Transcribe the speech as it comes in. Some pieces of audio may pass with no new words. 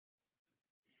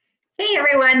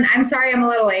everyone. I'm sorry I'm a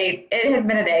little late. It has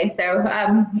been a day. So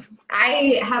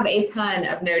I have a ton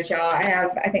of notes, y'all. I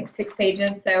have, I think, 6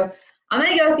 pages. So I'm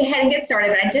going to go ahead and get started.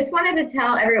 But I just wanted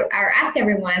to ask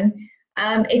everyone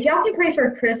if y'all can pray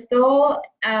for Crystal.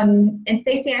 And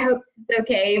Stacy, I hope it's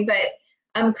okay.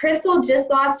 But Crystal just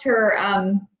lost her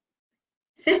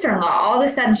sister-in-law. All of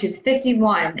a sudden, she was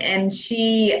 51. And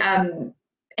she,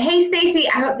 hey, Stacy,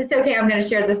 I hope it's okay. I'm going to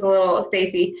share this a little,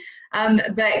 Stacy.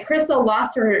 But Crystal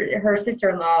lost her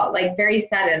sister-in-law like very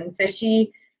sudden. So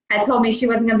she had told me she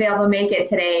wasn't gonna be able to make it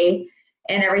today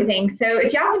and everything. So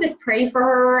if y'all can just pray for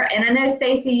her. And I know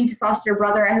Stacy, you just lost your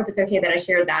brother. I hope it's okay that I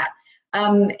shared that.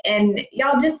 And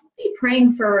y'all just be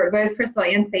praying for both Crystal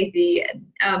and Stacy.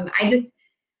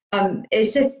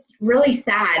 It's just really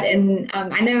sad. And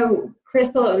I know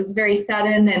Crystal, it was very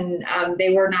sudden and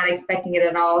they were not expecting it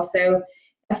at all. So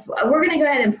we're going to go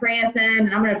ahead and pray us in,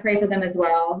 and I'm going to pray for them as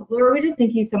well. Lord, we just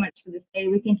thank you so much for this day.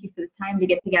 We thank you for this time to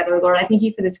get together. Lord, I thank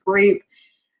you for this group.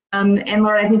 And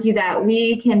Lord, I thank you that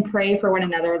we can pray for one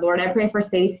another. Lord, I pray for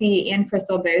Stacy and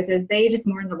Crystal both as they just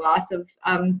mourn the loss of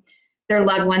their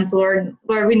loved ones. Lord,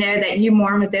 we know that you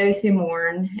mourn with those who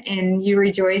mourn, and you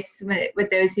rejoice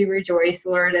with those who rejoice,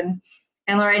 Lord. And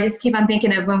Lord, I just keep on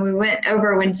thinking of when we went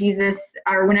over when Jesus,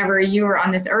 or whenever you were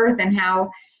on this earth, and how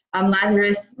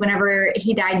Lazarus, whenever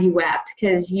he died, you wept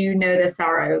because you know the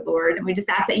sorrow, Lord. And we just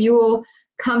ask that you will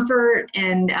comfort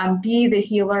and be the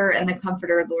healer and the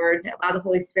comforter, Lord. Allow the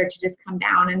Holy Spirit to just come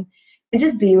down and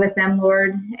just be with them,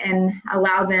 Lord, and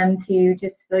allow them to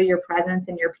just feel your presence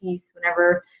and your peace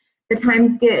whenever the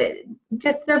times get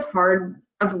just of hard,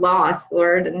 of loss,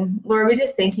 Lord. And Lord, we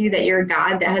just thank you that you're a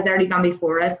God that has already gone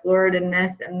before us, Lord, in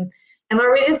this. And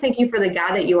Lord, we just thank you for the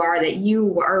God that you are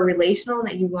relational, and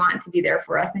that you want to be there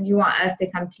for us, and you want us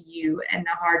to come to you in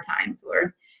the hard times,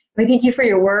 Lord. We thank you for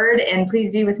your word, and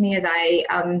please be with me as I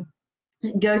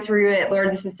go through it, Lord.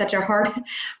 This is such a hard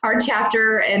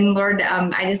chapter, and Lord,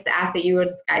 I just ask that you would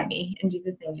just guide me. In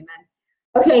Jesus' name, amen.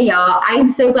 Okay, y'all,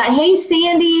 I'm so glad. Hey,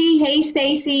 Sandy. Hey,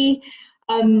 Stacy.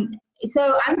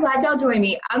 So I'm glad y'all joined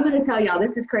me. I'm going to tell y'all,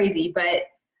 this is crazy, but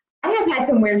I have had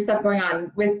some weird stuff going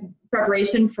on with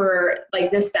preparation for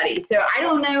like this study. So I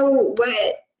don't know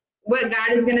what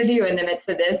God is going to do in the midst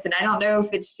of this. And I don't know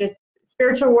if it's just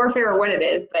spiritual warfare or what it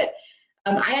is, but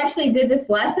I actually did this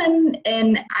lesson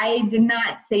and I did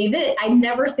not save it. I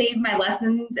never save my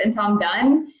lessons until I'm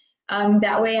done.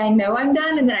 That way I know I'm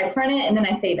done, and then I print it and then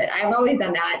I save it. I've always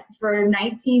done that for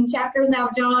 19 chapters now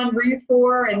of John, Ruth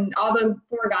 4, and all the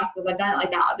 4 Gospels. I've done it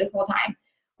like that this whole time.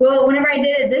 Well, whenever I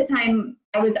did it this time,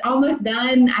 I was almost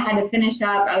done. I had to finish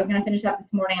up. I was going to finish up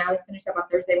this morning. I was finished up on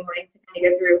Thursday morning to kind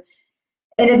of go through,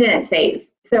 and it didn't save.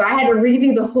 So I had to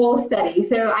review the whole study.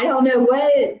 So I don't know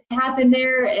what happened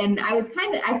there. And I was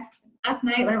last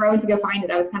night, whenever I went to go find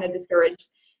it, I was kind of discouraged.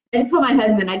 I just told my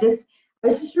husband, I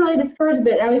was just really discouraged,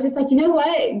 but I was just like, you know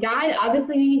what? God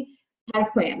obviously has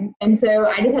a plan. And so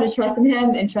I just had to trust in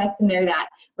him and trust to know that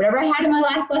whatever I had in my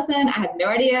last lesson, I had no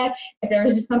idea if there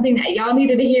was just something that y'all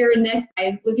needed to hear in this.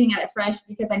 I was looking at it fresh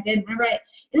because I did.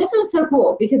 And this was so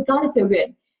cool because God is so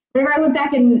good. Whenever I went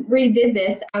back and redid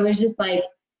this, I was just like,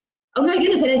 oh my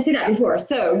goodness, I didn't see that before.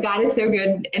 So God is so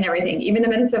good in everything, even in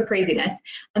the midst of craziness.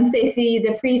 Stacy,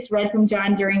 the priest, read from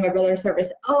John during my brother's service.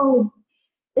 Oh,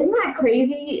 isn't that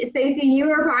crazy? Stacy,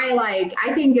 you are probably like,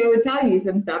 I can go tell you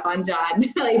some stuff on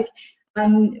John.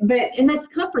 And that's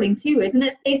comforting too, isn't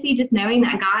it, Stacy? Just knowing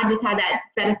that God just had that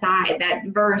set aside, that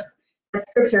verse, the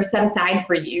scripture set aside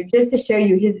for you, just to show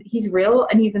you he's real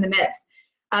and he's in the midst.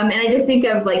 And I just think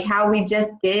of like how we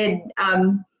just did,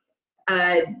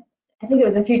 I think it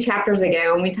was a few chapters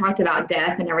ago when we talked about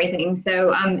death and everything.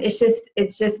 So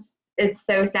it's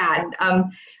so sad.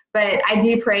 But I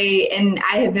do pray, and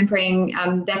I have been praying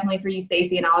definitely for you,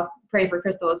 Stacy, and I'll pray for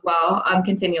Crystal as well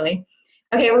continually.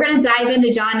 Okay, we're going to dive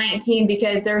into John 19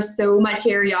 because there's so much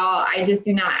here, y'all. I'm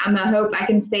going to hope I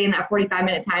can stay in that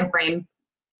 45-minute time frame.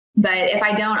 But if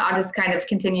I don't, I'll just kind of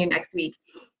continue next week.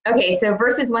 Okay, so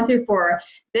verses 1 through 4.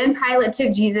 Then Pilate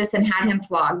took Jesus and had him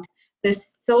flogged. The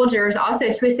soldiers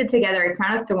also twisted together a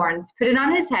crown of thorns, put it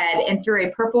on his head, and threw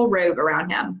a purple robe around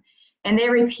him. And they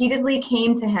repeatedly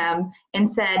came to him and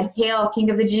said, "Hail, King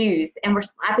of the Jews," and were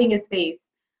slapping his face.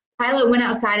 Pilate went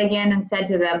outside again and said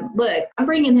to them, "Look, I'm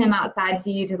bringing him outside to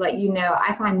you to let you know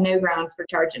I find no grounds for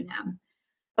charging him."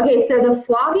 Okay, so the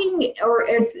flogging, or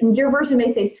your version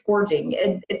may say scourging,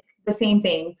 it's the same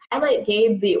thing. Pilate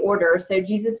gave the order, so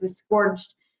Jesus was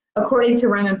scourged according to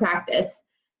Roman practice.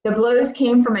 The blows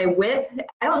came from a whip.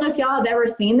 I don't know if y'all have ever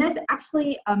seen this.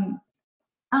 Actually, I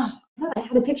thought I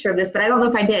had a picture of this, but I don't know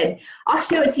if I did. I'll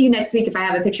show it to you next week if I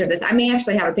have a picture of this. I may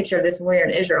actually have a picture of this when we're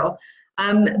in Israel.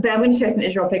 But I'm going to show some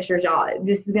Israel pictures, y'all.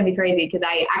 This is going to be crazy because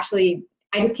I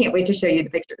just can't wait to show you the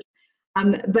pictures.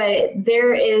 But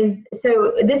there is,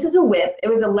 so this is a whip. It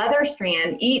was a leather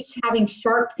strand, each having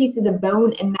sharp pieces of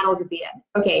bone and metals at the end.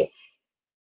 Okay.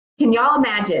 Can y'all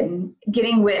imagine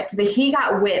getting whipped? But he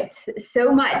got whipped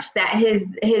so much that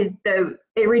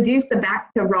it reduced the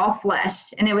back to raw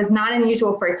flesh, and it was not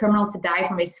unusual for a criminal to die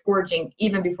from a scourging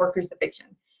even before crucifixion.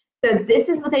 So this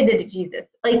is what they did to Jesus.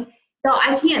 Like, no,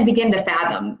 I can't begin to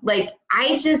fathom. Like,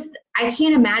 I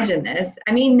can't imagine this.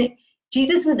 I mean,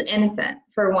 Jesus was innocent,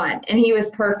 for one, and he was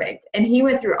perfect, and he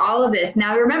went through all of this.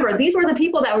 Now, remember, these were the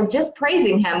people that were just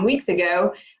praising him weeks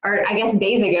ago, or I guess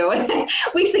days ago,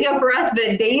 weeks ago for us,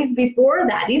 but days before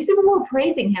that. These people were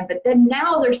praising him, but then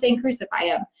now they're saying crucify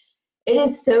him. It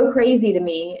is so crazy to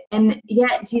me, and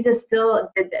yet Jesus still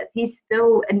did this. He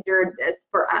still endured this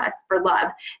for us, for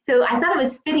love. So I thought it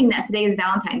was fitting that today is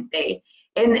Valentine's Day.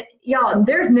 And y'all,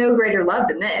 there's no greater love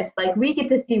than this. Like, we get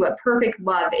to see what perfect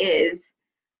love is.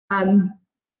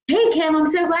 Hey, Kim, I'm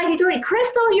so glad you joined.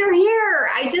 Crystal, you're here.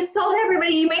 I just told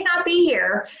everybody you may not be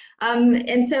here. And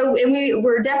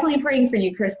we're definitely praying for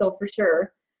you, Crystal, for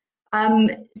sure.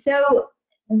 So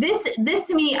this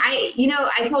to me,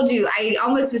 I told you, I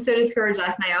almost was so discouraged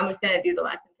last night. I almost didn't do the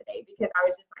lesson today because I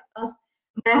was just like, oh,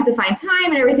 I'm gonna have to find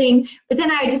time and everything. But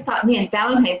then I just thought, man,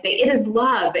 Valentine's Day, it is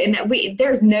love. And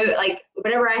there's no, like,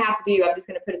 whatever I have to do, I'm just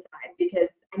gonna put aside because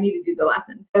I need to do the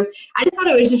lesson. So I just thought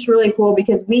it was just really cool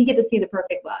because we get to see the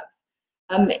perfect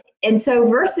love. And so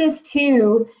verses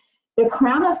 2, the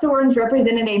crown of thorns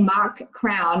represented a mock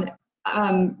crown,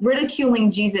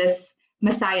 ridiculing Jesus'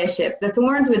 messiahship. The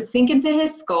thorns would sink into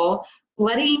his skull,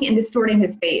 blooding and distorting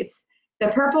his face. The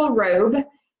purple robe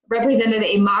represented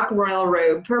a mock royal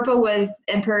robe. Purple was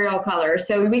imperial color.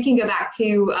 So we can go back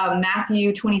to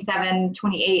Matthew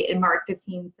 27:28 and Mark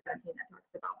 15:17 that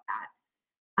talks about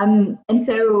that. And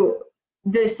so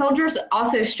the soldiers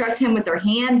also struck him with their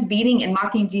hands, beating and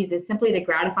mocking Jesus simply to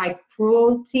gratify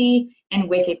cruelty and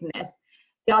wickedness.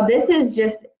 Y'all, this is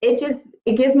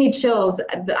it gives me chills.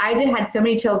 I had so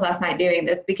many chills last night doing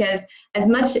this because as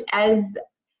much as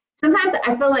sometimes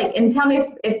I feel like, and tell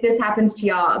me if this happens to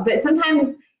y'all, but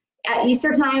sometimes at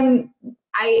Easter time,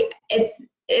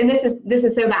 this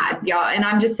is so bad, y'all, and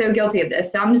I'm just so guilty of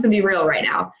this. So I'm just gonna be real right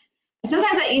now.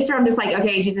 Sometimes at Easter, I'm just like,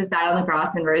 okay, Jesus died on the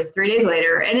cross and rose 3 days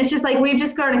later. And it's just like, we've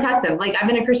just grown accustomed. Like, I've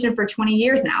been a Christian for 20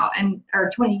 years now,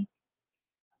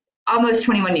 almost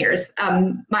 21 years.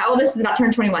 My oldest is about to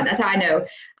turn 21. That's how I know.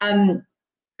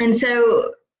 And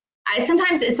so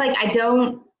sometimes it's like, I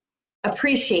don't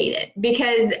appreciate it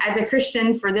because as a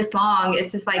Christian for this long,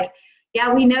 it's just like,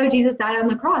 yeah, we know Jesus died on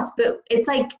the cross, but it's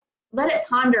like, let it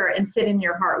ponder and sit in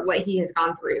your heart what he has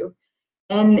gone through.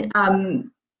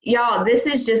 And, y'all, this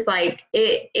is just like,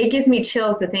 it gives me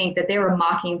chills to think that they were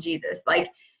mocking Jesus. Like,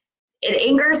 it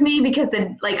angers me because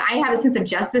I have a sense of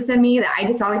justice in me that I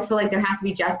just always feel like there has to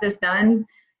be justice done.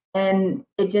 And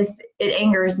it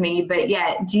angers me, but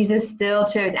yet Jesus still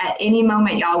chose at any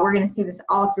moment, y'all, we're going to see this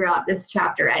all throughout this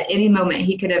chapter. At any moment,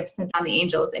 he could have sent down the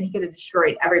angels and he could have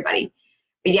destroyed everybody.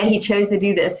 But yet he chose to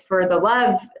do this for the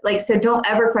love. Like, so don't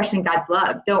ever question God's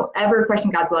love. Don't ever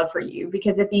question God's love for you,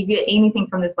 because if you get anything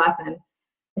from this lesson,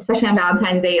 especially on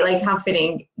Valentine's Day, like, how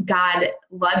fitting, God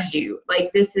loves you.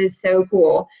 Like, this is so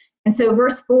cool. And so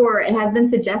verse 4, it has been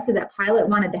suggested that Pilate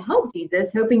wanted to help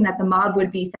Jesus, hoping that the mob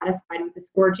would be satisfied with the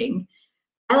scourging.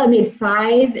 Pilate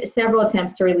made several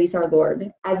attempts to release our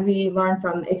Lord, as we learn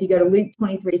from, if you go to Luke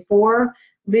 23:4,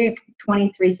 Luke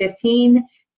 23:15,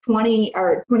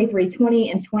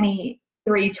 23:20, and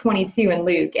 23:22 in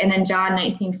Luke, and then John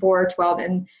 19:4, 12,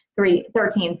 and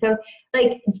 13. So,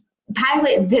 like,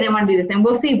 Pilate didn't want to do this, and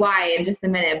we'll see why in just a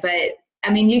minute, but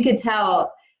I mean, you could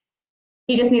tell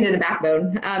he just needed a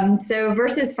backbone. So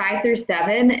verses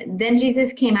 5-7, then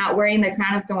Jesus came out wearing the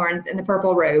crown of thorns and the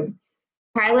purple robe.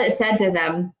 Pilate said to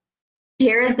them,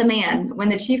 "Here is the man." When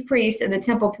the chief priests and the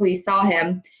temple police saw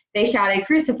him, they shouted,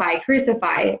 "Crucify,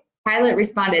 crucify." Pilate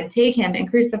responded, "Take him and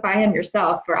crucify him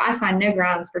yourself, for I find no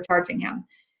grounds for charging him."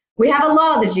 "We have a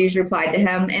law," the Jews replied to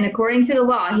him, "and according to the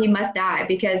law, he must die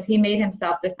because he made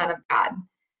himself the Son of God."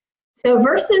 So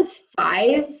verses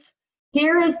 5,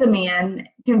 here is the man,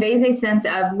 conveys a sense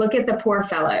of, look at the poor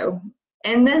fellow.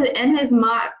 In his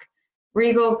mock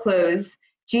regal clothes,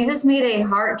 Jesus made a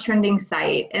heart-trending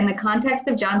sight. In the context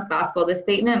of John's gospel, the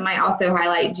statement might also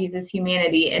highlight Jesus'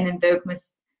 humanity and invoke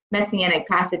messianic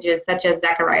passages such as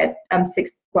Zechariah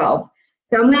 6:12.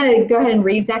 So I'm going to go ahead and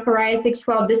read Zechariah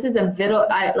 6:12. This is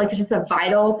just a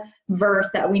vital verse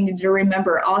that we need to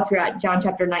remember all throughout John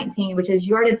chapter 19, which is,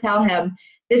 "You are to tell him,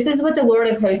 this is what the Lord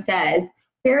of hosts says.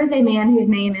 Here is a man whose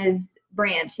name is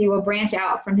branch. He will branch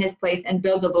out from his place and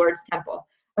build the Lord's temple.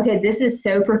 Okay, this is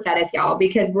so prophetic, y'all,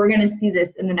 because we're going to see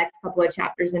this in the next couple of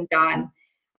chapters in John.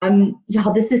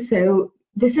 Y'all, this is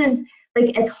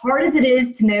like, as hard as it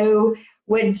is to know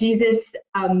what Jesus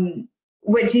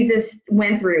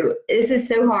went through. This is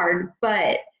so hard,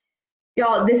 but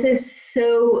y'all, this is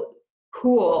so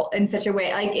cool in such a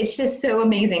way. Like, it's just so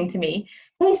amazing to me.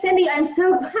 Hey, Cindy, I'm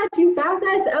so glad you found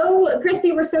us. Oh,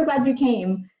 Christy, we're so glad you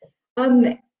came.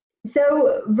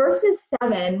 So verses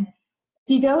 7,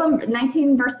 if you go on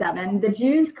 19 verse 7, the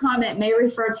Jews' comment may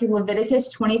refer to Leviticus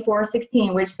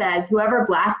 24:16, which says, whoever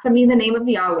blasphemes the name of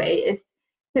Yahweh is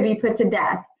to be put to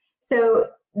death. So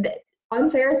on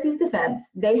Pharisees' defense,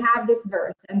 they have this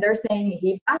verse, and they're saying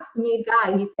he blasphemed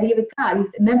God. He said he was God.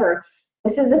 Remember,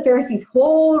 this is the Pharisees'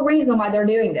 whole reason why they're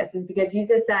doing this, is because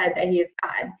Jesus said that he is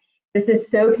God. This is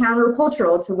so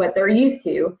countercultural to what they're used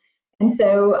to. And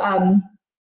so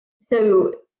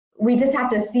so we just have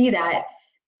to see that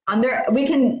on there. We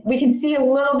can see a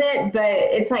little bit, but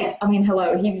it's like, I mean,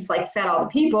 hello, he just like fed all the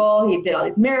people, he did all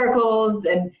these miracles,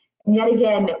 and yet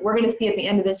again, we're going to see at the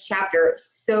end of this chapter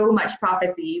so much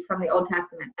prophecy from the Old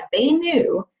Testament that they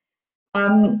knew.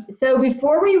 So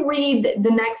before we read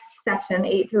the next section,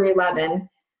 8 through 11,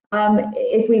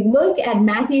 if we look at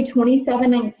Matthew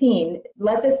 27:19,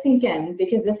 let this sink in,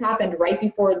 because this happened right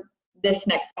before this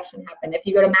next section happened. If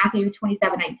you go to Matthew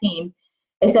 27:19,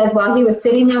 it says, while he was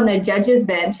sitting on the judge's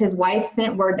bench, his wife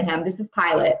sent word to him, this is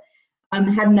Pilate,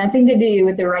 have nothing to do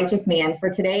with the righteous man, for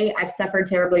today I've suffered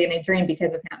terribly in a dream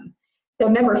because of him. So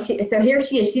remember, so here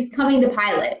she is, she's coming to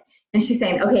Pilate, and she's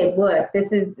saying, okay, look,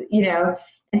 this is,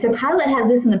 and so Pilate has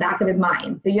this in the back of his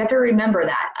mind. So you have to remember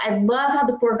that. I love how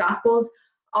the four Gospels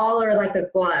all are like a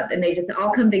glove, and they just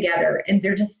all come together, and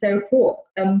they're just so cool.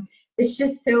 It's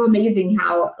just so amazing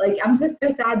how, like, I'm just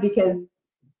so sad because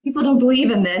people don't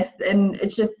believe in this, and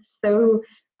it's just so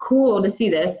cool to see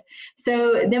this.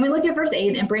 So then we look at verse 8,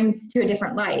 and it brings to a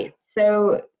different light.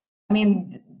 So,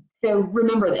 so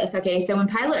remember this, okay? So when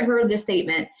Pilate heard this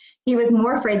statement, he was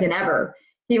more afraid than ever.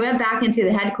 He went back into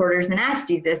the headquarters and asked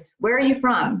Jesus, where are you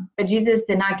from? But Jesus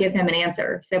did not give him an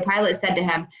answer. So Pilate said to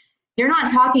him, you're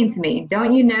not talking to me.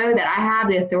 Don't you know that I have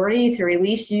the authority to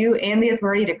release you and the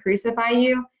authority to crucify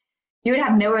you? You would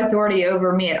have no authority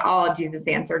over me at all, Jesus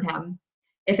answered him.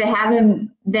 If it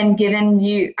hadn't been given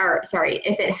you,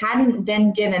 if it hadn't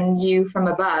been given you from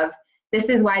above, this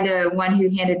is why the one who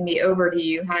handed me over to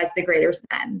you has the greater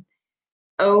sin.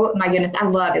 Oh my goodness, I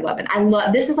love 11.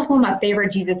 This is like one of my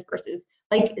favorite Jesus verses.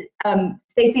 Like,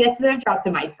 Stacy, I should have dropped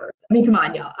the mic first. I mean, come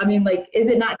on, y'all. I mean, like, is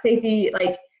it not, Stacy?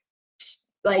 Like,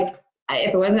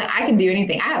 if it wasn't, I can do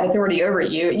anything. I have authority over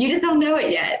you. You just don't know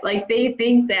it yet. Like, they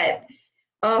think that,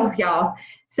 oh, y'all.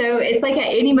 So it's like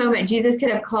at any moment, Jesus could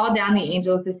have called down the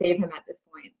angels to save him at this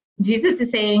point. Jesus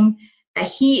is saying that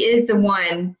he is the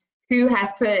one who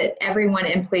has put everyone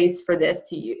in place for this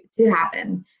to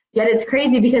happen. Yet it's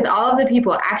crazy because all of the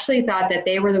people actually thought that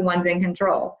they were the ones in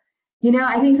control.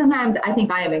 I think sometimes I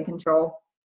think I am in control.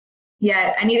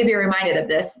 Yet I need to be reminded of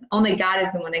this. Only God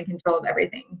is the one in control of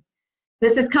everything.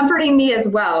 This is comforting me as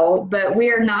well, but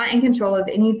we are not in control of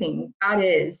anything. God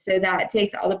is, so that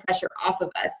takes all the pressure off of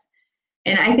us.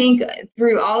 And I think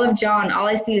through all of John, all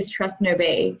I see is trust and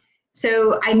obey.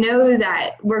 So I know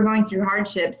that we're going through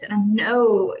hardships, and I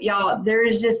know, y'all,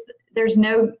 there's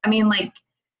no,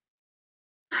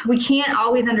 we can't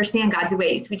always understand God's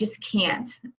ways. We just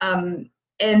can't.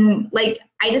 And like,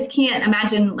 I just can't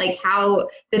imagine like how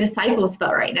the disciples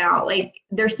felt right now. Like,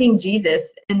 they're seeing Jesus,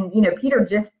 and Peter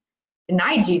just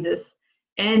denied Jesus,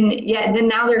 and yet then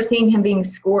now they're seeing him being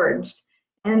scourged,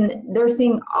 and they're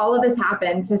seeing all of this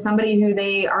happen to somebody who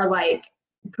they are like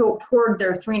poured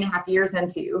their 3.5 years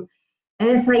into. And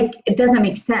it's like, it doesn't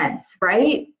make sense,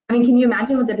 right? I mean, can you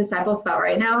imagine what the disciples felt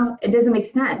right now? It doesn't make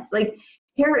sense. Like,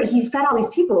 here he fed all these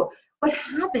people. What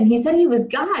happened? He said he was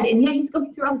God, and yet he's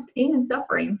going through all this pain and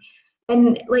suffering.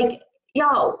 And like,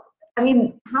 y'all, I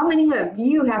mean, how many of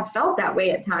you have felt that way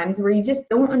at times where you just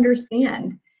don't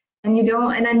understand? And you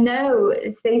don't, and I know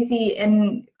Stacy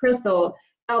and Crystal,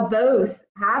 y'all both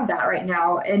have that right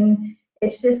now. And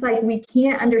it's just like, we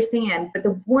can't understand. But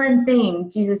the one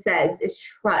thing Jesus says is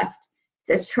trust.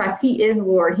 He says, trust, he is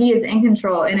Lord. He is in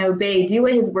control, and obey, do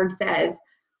what his word says.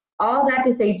 All that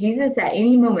to say, Jesus at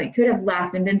any moment could have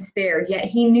left and been spared, yet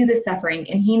he knew the suffering,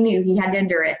 and he knew he had to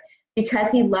endure it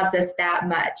because he loves us that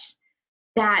much.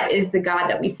 That is the God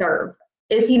that we serve.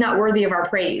 Is he not worthy of our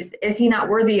praise? Is he not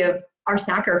worthy of our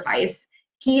sacrifice?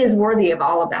 He is worthy of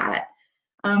all of that.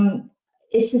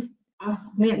 It's just, oh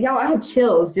man, y'all, I have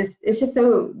chills. It's just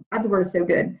so, God's word is so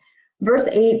good. Verse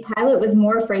 8, Pilate was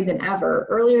more afraid than ever.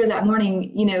 Earlier that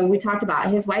morning, we talked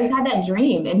about his wife had that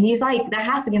dream, and he's like, that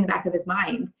has to get in the back of his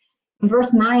mind. In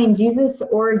verse 9, Jesus'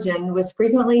 origin was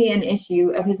frequently an issue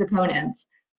of his opponents.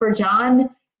 For John,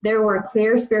 there were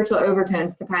clear spiritual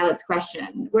overtones to Pilate's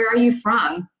question, where are you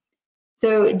from?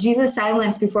 So Jesus'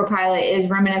 silence before Pilate is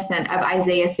reminiscent of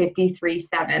Isaiah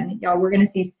 53:7. Y'all, we're going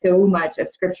to see so much of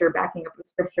scripture backing up with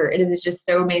scripture. It is just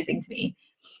so amazing to me.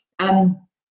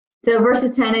 So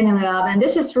verses 10 and 11,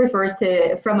 this just refers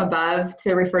to from above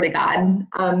to refer to God.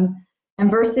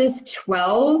 And verses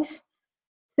 12,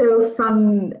 so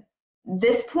from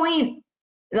this point,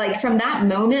 like from that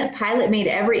moment, Pilate made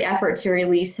every effort to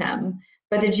release him.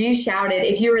 But the Jews shouted,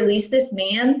 if you release this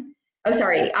man,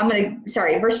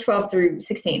 verse 12 through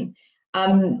 16.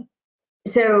 But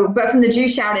from the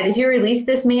Jews shouted, if you release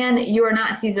this man, you are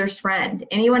not Caesar's friend.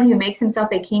 Anyone who makes himself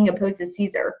a king opposes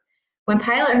Caesar. When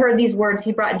Pilate heard these words,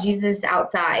 he brought Jesus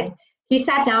outside. He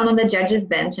sat down on the judge's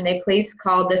bench in a place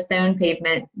called the Stone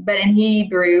Pavement, but in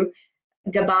Hebrew,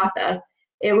 Gabbatha.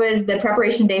 It was the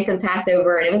preparation day for the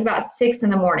Passover, and it was about 6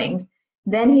 a.m.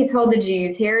 Then he told the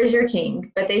Jews, here is your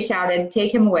king. But they shouted,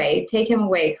 take him away,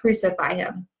 crucify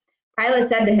him. Pilate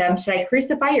said to him, should I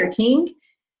crucify your king?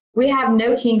 We have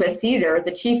no king but Caesar.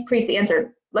 The chief priest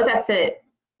answered, let that sit.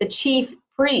 The chief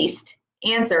priest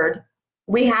answered,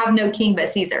 we have no king but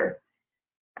Caesar.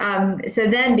 So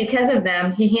then, because of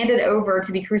them, he handed over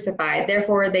to be crucified.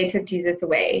 Therefore, they took Jesus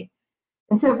away.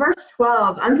 And so verse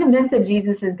 12, unconvinced of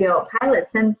Jesus' guilt, Pilate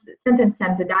sentenced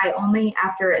him to die only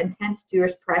after intense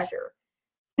Jewish pressure.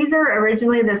 Caesar,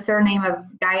 originally the surname of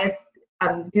Gaius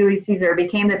Julius Caesar,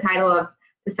 became the title of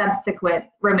the subsequent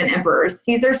Roman emperors.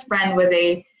 Caesar's friend was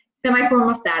a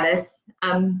semi-formal status.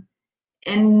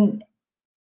 And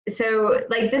so,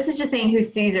 like, this is just saying who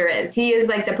Caesar is. He is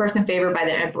like the person favored by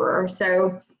the emperor.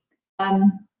 So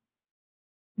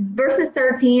verses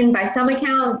 13, by some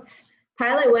accounts,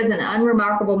 Pilate was an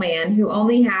unremarkable man who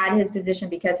only had his position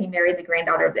because he married the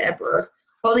granddaughter of the emperor,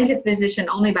 holding his position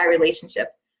only by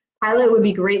relationship. Pilate would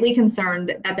be greatly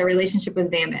concerned that the relationship was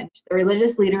damaged. The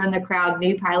religious leader in the crowd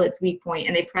knew Pilate's weak point,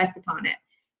 and they pressed upon it.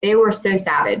 They were so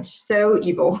savage, so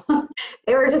evil.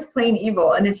 They were just plain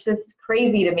evil, and it's just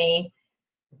crazy to me.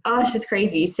 Oh, it's just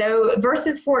crazy. So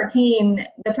verses 14,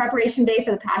 the preparation day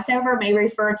for the Passover may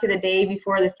refer to the day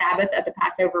before the Sabbath of the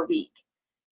Passover week.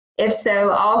 If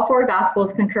so, all 4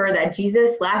 Gospels concur that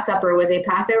Jesus' Last Supper was a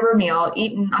Passover meal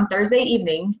eaten on Thursday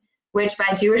evening, which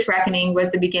by Jewish reckoning was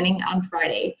the beginning on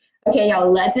Friday. Okay,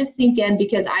 y'all, let this sink in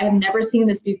because I have never seen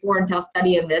this before until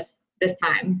studying this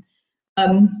time.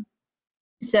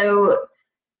 So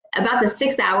about the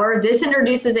 6th hour, this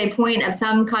introduces a point of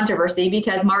some controversy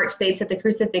because Mark states that the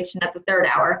crucifixion at the 3rd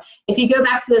hour. If you go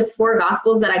back to those 4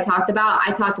 Gospels that I talked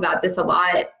about this a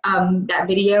lot, that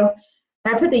video.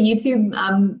 And I put the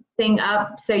YouTube thing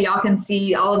up so y'all can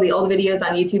see all of the old videos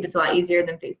on YouTube. It's a lot easier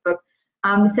than Facebook.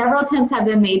 Several attempts have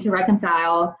been made to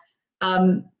reconcile.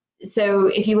 So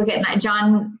if you look at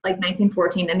John, like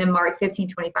 19:14, and then Mark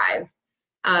 15:25.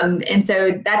 And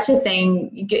so that's just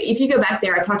saying, if you go back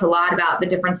there, I talked a lot about the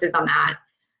differences on that.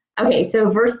 Okay, so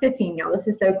verse 15, y'all, this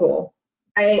is so cool.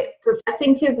 By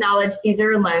professing to acknowledge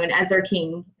Caesar alone as their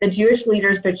king, the Jewish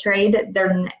leaders betrayed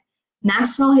their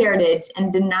national heritage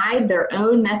and denied their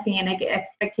own messianic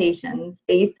expectations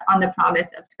based on the promise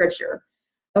of Scripture.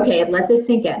 Okay, let this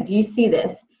sink in. Do you see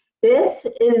this? This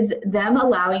is them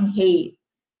allowing hate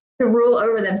to rule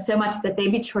over them so much that they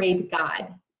betrayed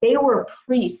God. They were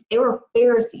priests. They were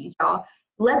Pharisees, y'all.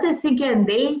 Let this sink in.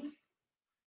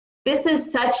 This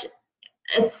is such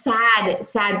a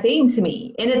sad thing to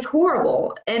me, and it's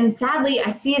horrible. And sadly,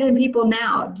 I see it in people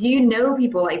now. Do you know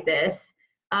people like this?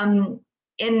 And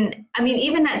I mean,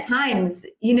 even at times, do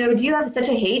you have such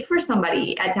a hate for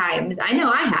somebody at times? I know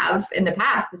I have in the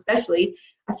past, especially.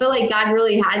 I feel like God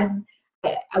really has,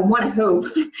 I want to hope,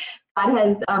 God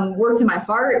has worked in my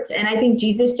heart. And I think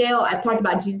Jesus Jail, I've talked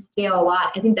about Jesus Jail a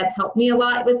lot. I think that's helped me a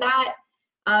lot with that.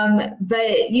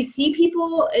 But you see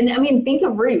people, and I mean, think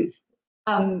of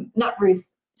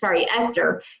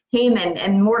Esther, Haman,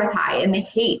 and Mordecai, and the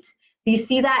hate. Do you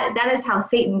see that? That is how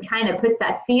Satan kind of puts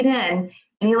that seed in,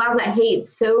 and he allows that hate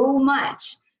so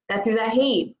much that through that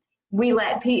hate, we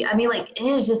let people, it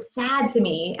is just sad to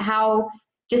me how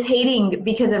just hating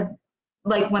because of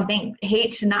one thing,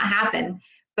 hate should not happen.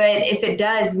 But if it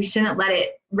does, we shouldn't let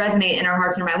it resonate in our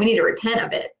hearts and our mind. We need to repent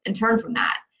of it and turn from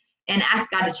that and ask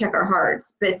God to check our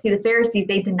hearts. But see, the Pharisees,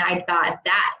 they denied God.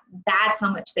 That's how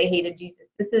much they hated Jesus.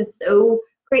 This is so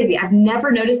crazy. I've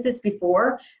never noticed this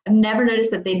before. I've never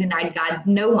noticed that they denied God.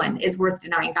 No one is worth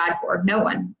denying God for. No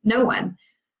one.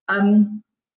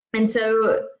 And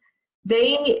so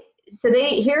they so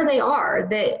here they are,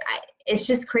 it's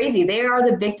just crazy. They are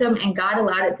the victim and God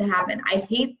allowed it to happen. I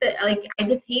hate that. Like, I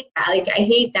just hate that. Like, I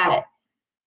hate that.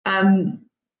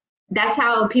 That's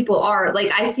how people are.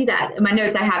 Like, I see that in my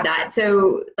notes. I have that.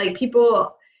 So like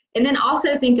people, and then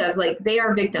also think of like, they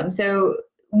are victims. So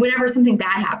whenever something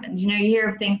bad happens, you know, you hear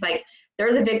of things like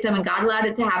they're the victim and God allowed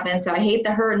it to happen. So I hate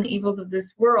the hurt and the evils of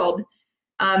this world.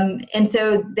 And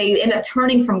so they end up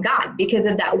turning from God because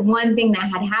of that one thing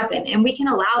that had happened. And we can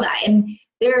allow that. And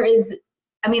there is,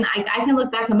 I mean, I can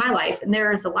look back in my life and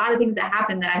there's a lot of things that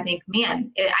happened that I think,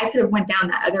 man, I could have went down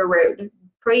that other road.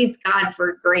 Praise God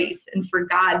for grace and for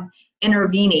God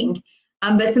intervening.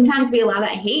 But sometimes we allow that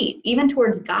hate, even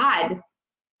towards God,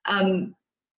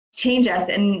 change us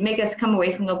and make us come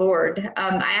away from the Lord.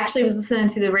 I actually was listening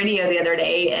to the radio the other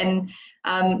day, and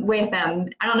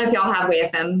WayFM, I don't know if y'all have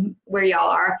WayFM where y'all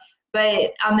are,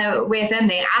 but on the WayFM,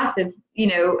 they asked if, you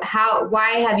know,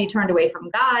 why have you turned away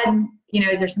from God? You know,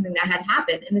 is there something that had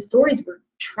happened? And the stories were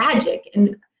tragic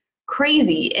and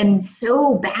crazy and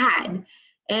so bad.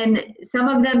 And some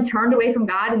of them turned away from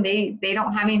God and they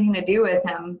don't have anything to do with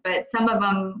him. But some of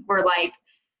them were like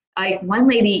one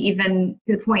lady even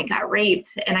to the point got raped,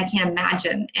 and I can't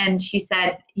imagine. And she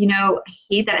said, you know, I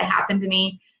hate that it happened to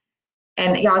me.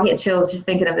 And y'all get chills just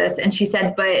thinking of this. And she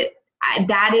said, but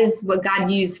that is what God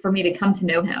used for me to come to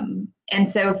know him. And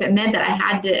so if it meant that I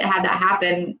had to have that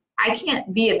happen, I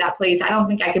can't be at that place. I don't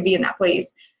think I could be in that place.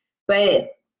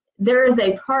 But there is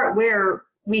a part where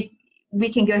we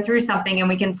can go through something and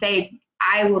we can say,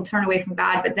 I will turn away from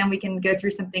God. But then we can go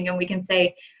through something and we can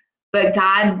say, but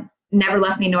God never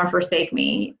left me nor forsake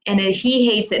me. And he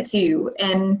hates it too.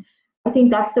 And I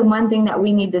think that's the one thing that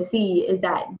we need to see is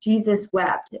that Jesus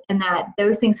wept and that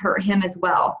those things hurt him as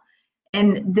well.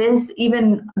 And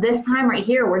even this time right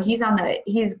here where he's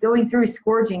going through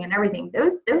scourging and everything,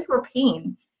 those were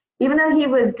pain. Even though he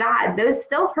was God, those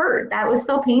still hurt. That was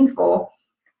still painful.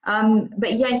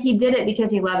 But yet he did it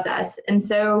because he loves us. And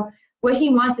so what he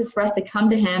wants is for us to come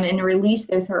to him and release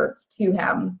those hurts to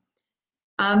him.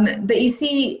 But you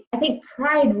see, I think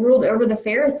pride ruled over the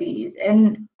Pharisees,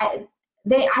 and I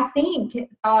think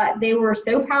they were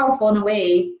so powerful in a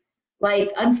way,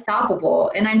 like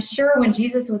unstoppable. And I'm sure when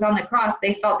Jesus was on the cross,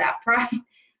 they felt that pride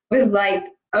was like,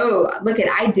 oh, look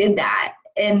I did that.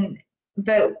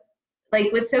 But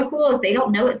like what's so cool is they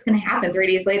don't know it's going to happen 3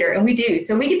 days later, and we do.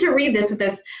 So we get to read this with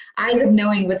this eyes of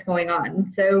knowing what's going on.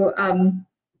 So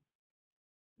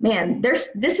man, this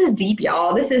is deep,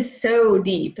 y'all. This is so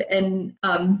deep. And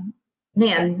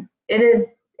man,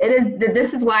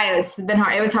 this is why it's been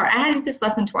hard. It was hard. I had this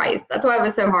lesson twice. That's why it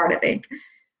was so hard, I think.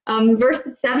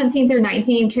 Verses 17 through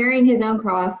 19, carrying his own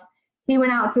cross, he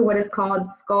went out to what is called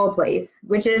Skull Place,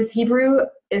 which is Hebrew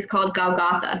is called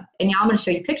Golgotha. And y'all, I'm going to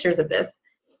show you pictures of this.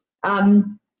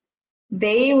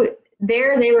 They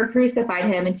were crucified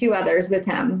him and two others with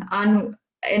him on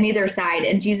either side,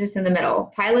 and Jesus in the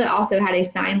middle. Pilate also had a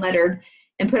sign lettered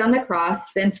and put on the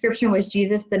cross. The inscription was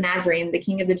Jesus the Nazarene, the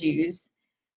King of the Jews.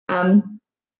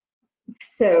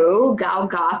 So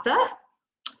Golgotha.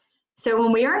 So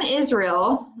when we are in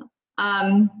Israel,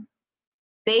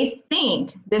 they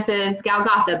think this is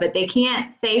Golgotha, but they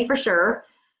can't say for sure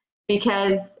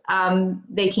because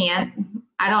they can't.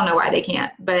 I don't know why they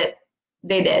can't, but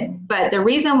they did. But the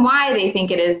reason why they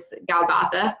think it is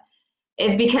Golgotha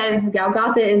is because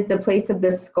Golgotha is the place of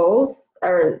the skulls,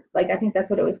 or like I think that's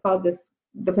what it was called,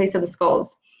 the place of the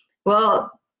skulls.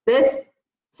 Well, this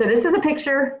is a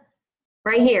picture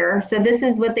right here. So this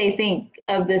is what they think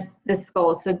of this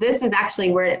skull. So this is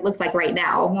actually where it looks like right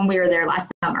now when we were there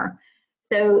last summer.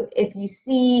 So if you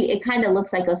see, it kind of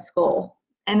looks like a skull.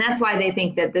 And that's why they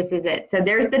think that this is it. So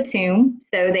there's the tomb.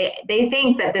 So they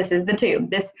think that this is the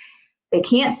tomb. They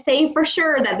can't say for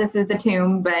sure that this is the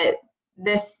tomb, but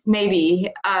this may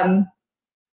be.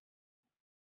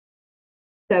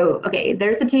 So, okay,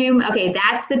 there's the tomb. Okay,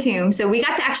 that's the tomb. So we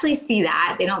got to actually see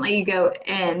that. They don't let you go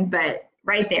in, but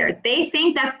right there, they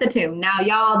think that's the tomb. Now,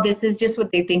 y'all, this is just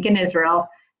what they think in Israel.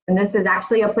 And this is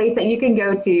actually a place that you can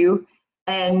go to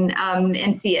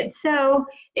and see it. So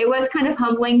it was kind of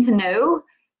humbling to know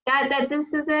that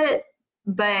this is it.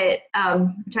 But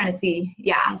I'm trying to see.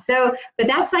 Yeah. So, but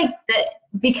that's like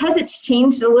because it's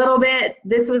changed a little bit.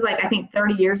 This was like, I think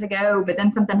 30 years ago, but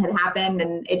then something had happened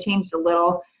and it changed a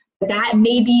little. But that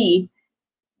may be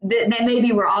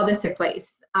where all this took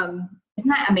place. Isn't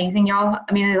that amazing, y'all?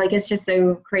 I mean, like, it's just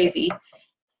so crazy.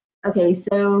 Okay,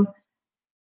 so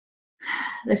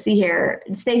let's see here.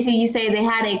 Stacy, you say they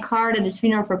had a card at his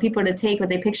funeral for people to take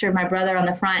with a picture of my brother on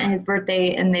the front, his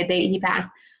birthday, and the date he passed.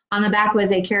 On the back was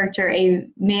a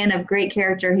man of great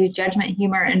character whose judgment,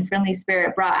 humor, and friendly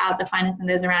spirit brought out the finest in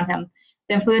those around him.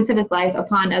 The influence of his life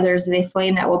upon others is a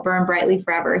flame that will burn brightly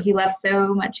forever. He left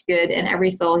so much good in every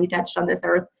soul he touched on this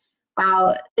earth.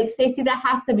 Wow, like Stacey, that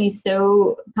has to be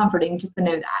so comforting just to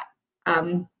know that,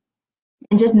 and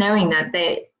just knowing that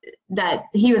that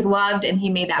he was loved and he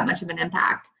made that much of an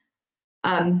impact.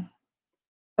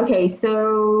 Okay,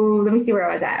 so let me see where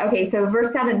I was at. Okay, so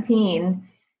verse 17.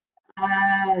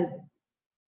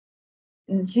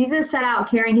 Jesus set out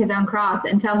carrying his own cross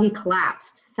until he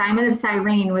collapsed. Simon of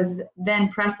Cyrene was then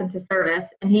pressed into service,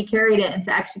 and he carried it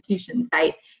into execution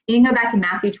site. And you can go back to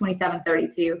Matthew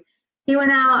 27:32. He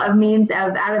went out of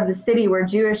the city where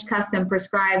Jewish custom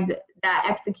prescribed that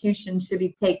execution should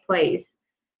take place.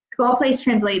 Skull place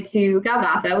translates to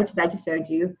Golgotha, which I just showed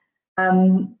you,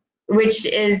 which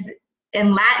is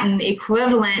in Latin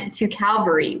equivalent to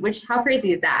Calvary. Which, how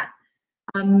crazy is that?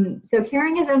 So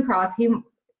carrying his own cross,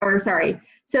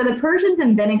 so the Persians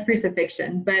invented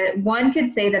crucifixion, but one could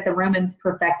say that the Romans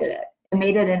perfected it and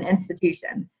made it an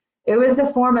institution. It was the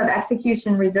form of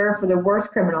execution reserved for the worst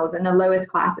criminals and the lowest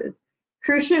classes.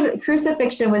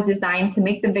 Crucifixion was designed to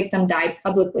make the victim die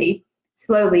publicly,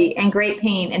 slowly, in great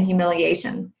pain and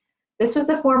humiliation. This was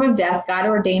the form of death God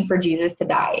ordained for Jesus to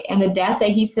die, and the death that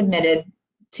he submitted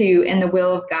to in the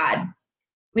will of God.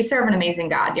 We serve an amazing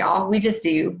God, y'all. We just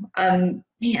do.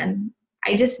 Man,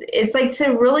 it's like to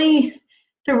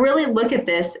really look at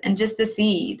this and just to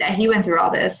see that he went through all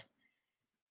this.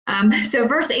 So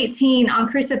verse 18 on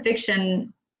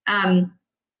crucifixion.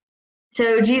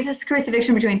 So Jesus'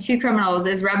 crucifixion between two criminals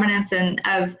is reminiscent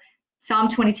of Psalm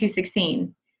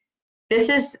 22:16. This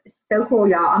is so cool,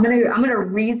 y'all. I'm gonna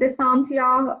read this psalm to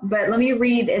y'all, but let me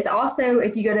read. It's also,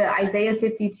 if you go to Isaiah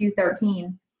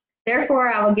 52:13. Therefore,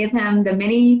 I will give him the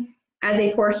many as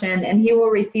a portion, and he will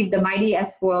receive the mighty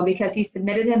as spoil, because he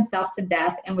submitted himself to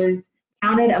death and was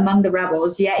counted among the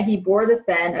rebels. Yet he bore the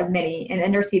sin of many and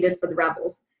interceded for the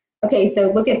rebels. Okay,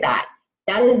 so look at that.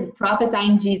 That is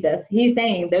prophesying Jesus. He's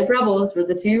saying those rebels were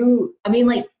the two. I mean,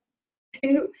 like,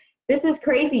 this is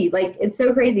crazy. Like, it's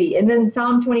so crazy. And then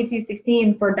Psalm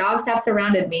 22:16, for dogs have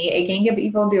surrounded me, a gang of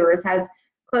evildoers has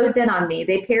closed in on me.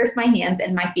 They pierced my hands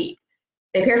and my feet.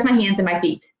 They pierced my hands and my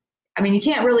feet. I mean, you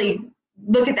can't really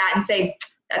look at that and say,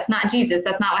 that's not Jesus.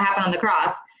 That's not what happened on the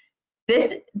cross.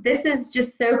 This is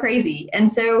just so crazy.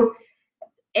 And so,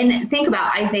 and think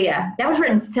about Isaiah. That was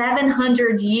written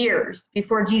 700 years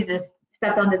before Jesus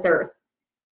stepped on this earth.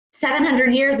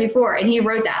 700 years before, and he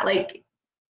wrote that. Like,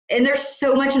 and there's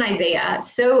so much in Isaiah.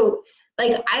 So,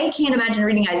 like, I can't imagine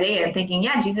reading Isaiah and thinking,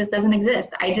 yeah, Jesus doesn't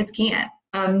exist. I just can't.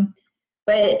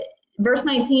 But verse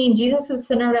 19, Jesus was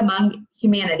centered among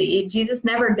humanity. Jesus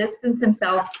never distanced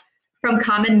himself from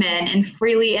common men and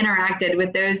freely interacted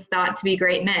with those thought to be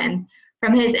great men.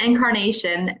 From his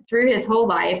incarnation through his whole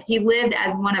life, he lived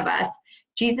as one of us.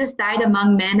 Jesus died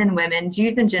among men and women,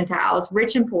 Jews and Gentiles,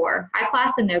 rich and poor, high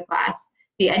class and no class,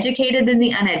 the educated and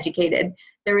the uneducated,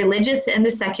 the religious and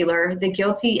the secular, the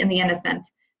guilty and the innocent,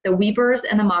 the weepers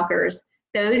and the mockers,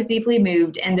 those deeply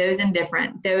moved and those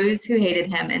indifferent, those who hated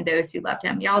him and those who loved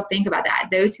him. Y'all think about that.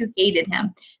 Those who hated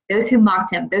him, those who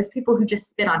mocked him, those people who just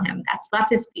spit on him, that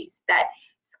slapped his face, that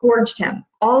scourged him,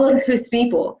 all of those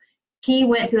people he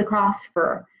went to the cross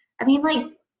for. I mean, like,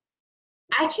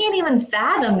 I can't even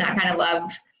fathom that kind of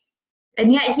love.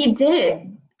 And yet he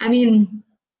did. I mean,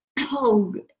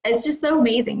 oh, it's just so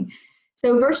amazing.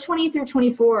 So verse 20 through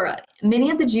 24, many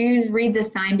of the Jews read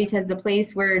this sign because the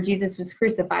place where Jesus was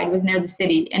crucified was near the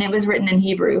city, and it was written in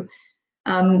Hebrew,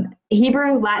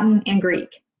 Latin, and Greek.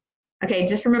 Okay,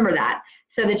 just remember that.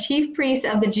 So the chief priests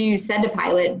of the Jews said to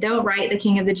Pilate, don't write the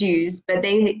King of the Jews, but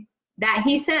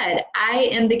he said, I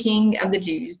am the King of the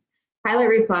Jews. Pilate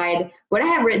replied, what I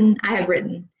have written, I have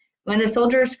written. When the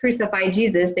soldiers crucified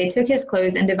Jesus, they took his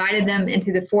clothes and divided them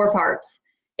into the 4 parts,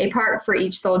 a part for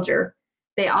each soldier.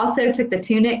 They also took the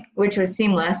tunic, which was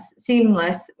seamless,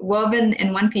 woven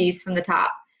in one piece from the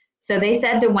top. So they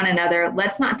said to one another,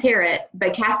 let's not tear it,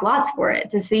 but cast lots for it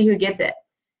to see who gets it.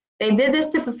 They did this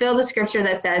to fulfill the scripture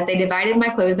that says, they divided my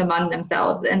clothes among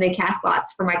themselves, and they cast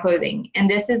lots for my clothing. And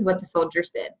this is what the soldiers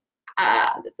did.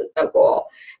 This is so cool.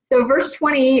 So verse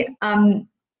 20, I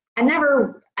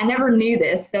never knew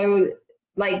this. So,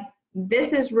 like,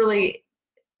 this is really,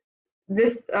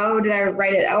 oh, did I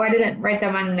write it? Oh, I didn't write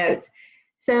them on the notes.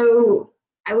 So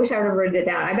I wish I would have written it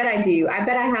down. I bet I do. I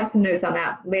bet I have some notes on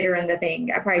that later in the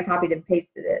thing. I probably copied and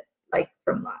pasted it, like,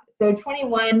 from that. So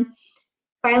 21,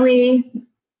 finally,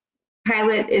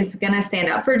 Pilate is going to stand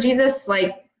up for Jesus,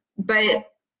 like,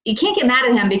 but you can't get mad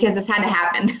at him because this had to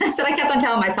happen. That's what I kept on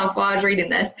telling myself while I was reading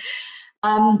this.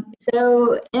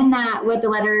 So in that, what the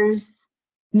letters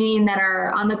mean that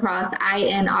are on the cross,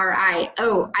 INRI.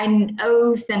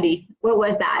 Oh, Cindy, what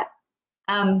was that?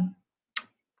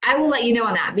 I will let you know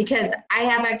on that because I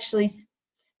have actually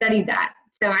studied that.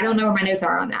 So I don't know where my notes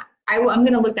are on that. I'm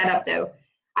going to look that up though.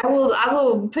 I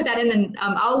will put that in and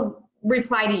I'll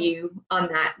reply to you on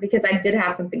that because I did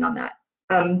have something on that.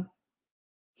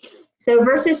 So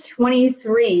verses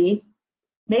 23,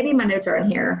 maybe my notes are in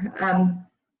here.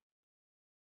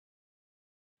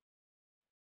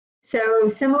 So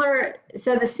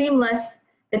the seamless,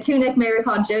 the tunic may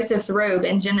recall Joseph's robe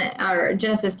in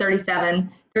Genesis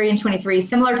 37, 3 and 23,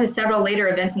 similar to several later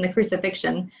events in the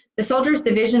crucifixion. The soldiers'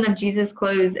 division of Jesus'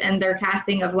 clothes and their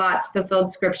casting of lots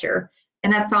fulfilled scripture.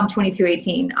 And that's Psalm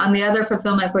 22:18. On the other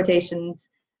fulfillment quotations,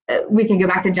 we can go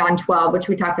back to John 12, which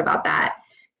we talked about that.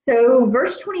 So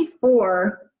verse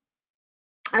 24,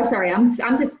 I'm sorry, I'm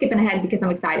just skipping ahead because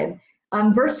I'm excited.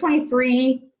 Verse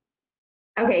 23,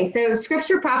 okay, so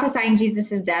scripture prophesying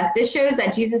Jesus' death. This shows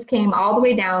that Jesus came all the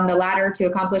way down the ladder to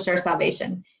accomplish our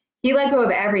salvation. He let go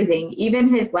of everything, even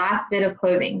his last bit of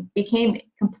clothing, became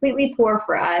completely poor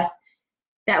for us,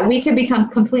 that we could become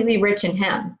completely rich in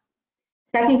him.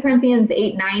 2 Corinthians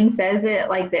 8:9 says it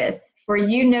like this: for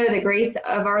you know the grace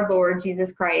of our Lord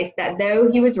Jesus Christ, that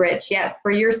though he was rich, yet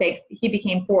for your sakes he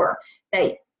became poor,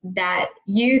 that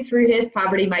you through his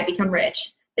poverty might become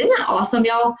rich. Isn't that awesome,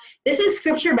 y'all? This is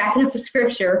scripture backing up with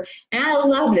scripture, and I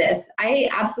love this. I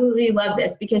absolutely love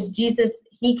this because Jesus,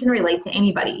 he can relate to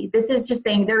anybody. This is just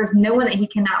saying there is no one that he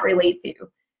cannot relate to.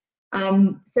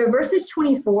 So verses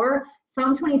 24,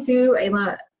 Psalm 22,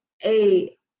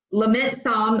 a lament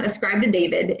psalm ascribed to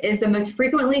David, is the most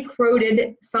frequently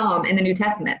quoted psalm in the New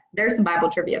Testament. There's some Bible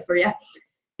trivia for you.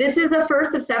 This is the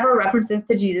first of several references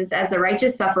to Jesus as the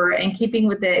righteous sufferer in keeping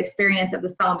with the experience of the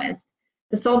psalmist.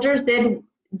 The soldiers did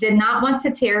not want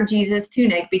to tear Jesus'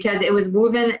 tunic because it was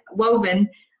woven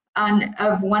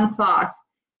of one cloth.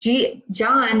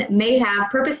 John may have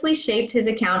purposely shaped his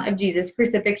account of Jesus'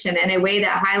 crucifixion in a way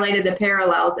that highlighted the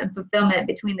parallels and fulfillment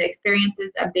between the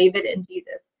experiences of David and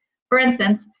Jesus. For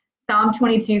instance, Psalm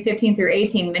 22:15 through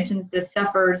 18 mentions the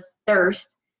sufferer's thirst,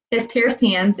 his pierced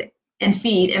hands and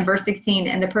feet in verse 16,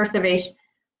 and the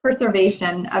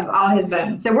preservation of all his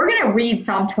bones. So we're going to read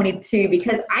Psalm 22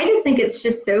 because I just think it's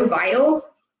just so vital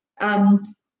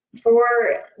for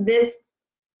this.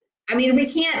 I mean, we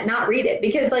can't not read it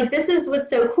because like this is what's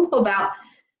so cool about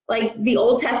like the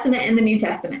Old Testament and the New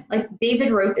Testament. Like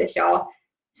David wrote this, y'all,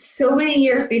 so many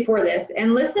years before this.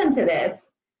 And listen to this.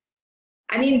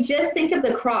 I mean, just think of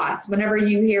the cross whenever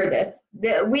you hear this.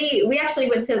 We actually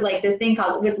went to like this thing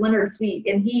called with Leonard Sweet,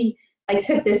 and he like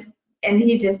took this and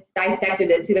he just dissected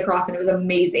it to the cross, and it was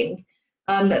amazing.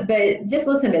 But just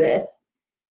listen to this.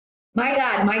 My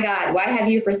God, why have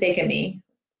you forsaken me?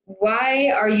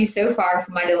 Why are you so far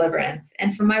from my deliverance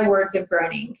and from my words of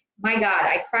groaning? My God,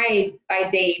 I cried by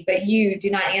day, but you do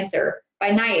not answer.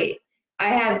 By night, I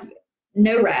have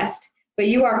no rest, but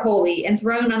you are holy,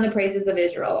 enthroned on the praises of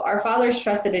Israel. Our fathers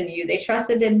trusted in you. They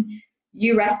trusted in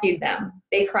you, rescued them.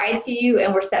 They cried to you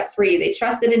and were set free. They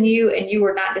trusted in you, and you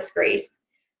were not disgraced.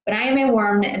 But I am a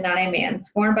worm and not a man,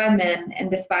 scorned by men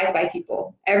and despised by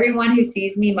people. Everyone who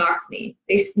sees me mocks me.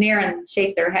 They sneer and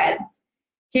shake their heads.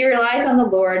 He relies on the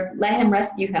Lord. Let him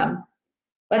rescue him.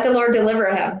 Let the Lord deliver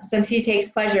him, since he takes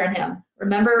pleasure in him.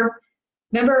 Remember,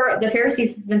 the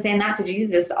Pharisees has been saying that to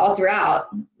Jesus all throughout.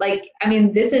 Like, I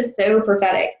mean, this is so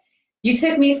prophetic. You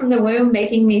took me from the womb,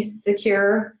 making me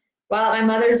secure. While at my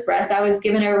mother's breast, I was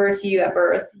given over to you at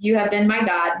birth. You have been my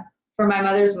God from my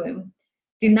mother's womb.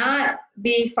 Do not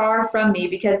be far from me,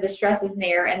 because distress is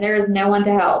near, and there is no one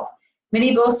to help.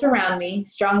 Many bulls surround me.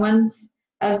 Strong ones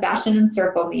of Bashan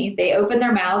encircle me. They open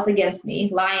their mouths against me,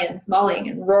 lions mauling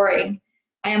and roaring.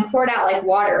 I am poured out like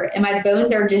water, and my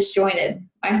bones are disjointed.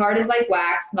 My heart is like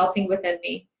wax melting within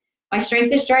me. My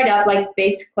strength is dried up like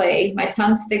baked clay. My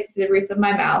tongue sticks to the roof of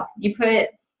my mouth. You put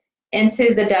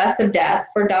into the dust of death,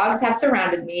 for dogs have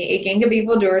surrounded me. A gang of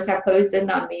evildoers have closed in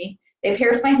on me. They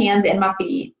pierce my hands and my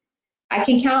feet. I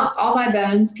can count all my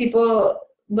bones. People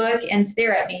look and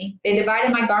stare at me. They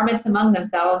divided my garments among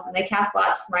themselves, and they cast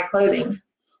lots for my clothing.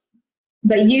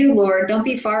 But you, Lord, don't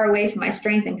be far away from my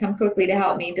strength, and come quickly to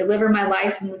help me. Deliver my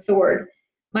life from the sword,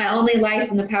 my only life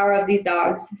from the power of these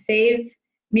dogs. Save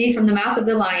me from the mouth of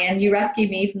the lion. You rescued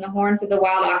me from the horns of the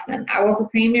wild oxen. I will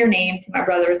proclaim your name to my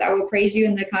brothers. I will praise you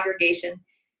in the congregation.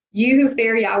 You who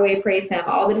fear Yahweh, praise him.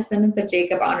 All the descendants of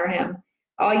Jacob honor him.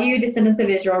 All you descendants of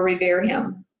Israel, revere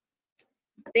him.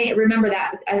 Remember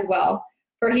that as well.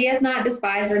 For he has not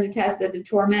despised or detested the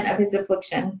torment of his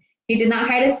affliction. He did not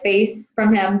hide his face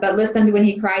from him, but listened when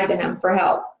he cried to him for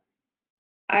help.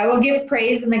 I will give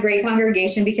praise in the great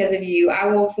congregation because of you. I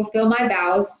will fulfill my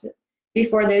vows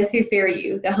before those who fear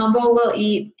you. The humble will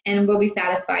eat and will be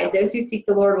satisfied. Those who seek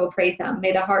the Lord will praise him.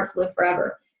 May the hearts live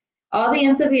forever. All the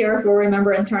ends of the earth will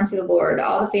remember and turn to the Lord.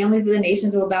 All the families of the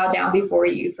nations will bow down before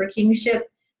you. For kingship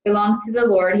belongs to the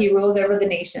Lord. He rules over the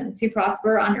nations. Who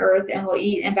prosper on earth and will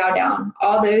eat and bow down.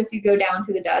 All those who go down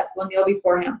to the dust will kneel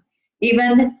before him.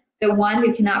 Even the one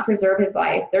who cannot preserve his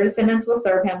life. Their descendants will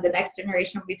serve him. The next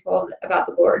generation will be told about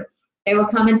the Lord. They will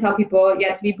come and tell people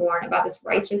yet to be born about this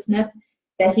righteousness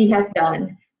that he has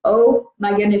done. Oh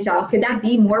my goodness, y'all. Could that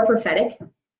be more prophetic?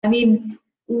 I mean,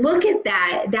 look at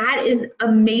that. That is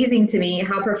amazing to me,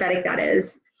 how prophetic that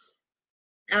is.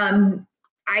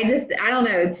 I don't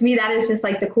know. To me, that is just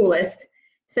like the coolest.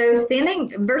 So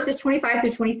verses 25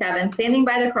 through 27, standing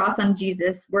by the cross on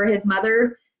Jesus were his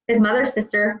mother's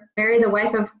sister, Mary, the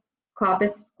wife of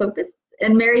Clopas,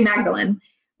 and Mary Magdalene.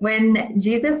 When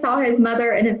Jesus saw his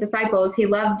mother and his disciples, he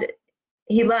loved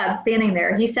standing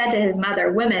there. He said to his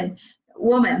mother,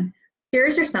 Woman,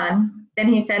 here's your son. Then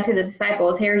he said to the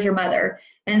disciples, here's your mother.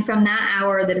 And from that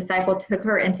hour, the disciple took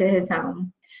her into his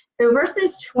home. So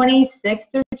verses 26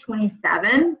 through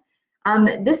 27,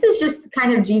 this is just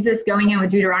kind of Jesus going in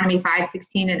with Deuteronomy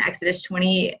 5:16 and Exodus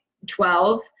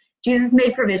 20:12. Jesus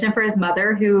made provision for his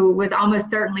mother, who was almost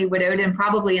certainly widowed and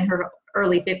probably in her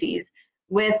early 50s,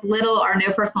 with little or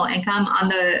no personal income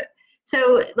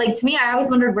So, like, to me, I always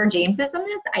wondered where James is in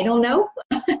this. I don't know.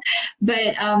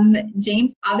 But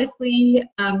James, obviously,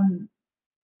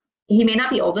 he may not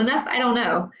be old enough. I don't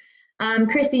know.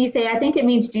 Christy, you say, I think it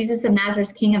means Jesus of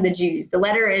Nazareth, King of the Jews. The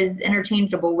letter is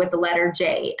interchangeable with the letter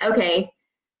J. Okay.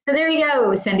 So there you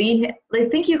go, Cindy.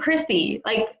 Like, thank you, Christy.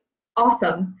 Like,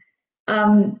 awesome.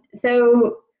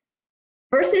 So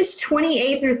verses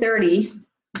 28 through 30.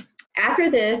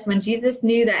 After this, when Jesus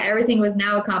knew that everything was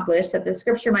now accomplished, that the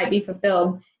scripture might be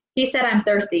fulfilled, he said, I'm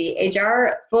thirsty. A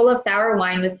jar full of sour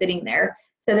wine was sitting there.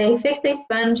 So they fixed a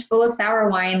sponge full of sour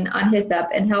wine on hyssop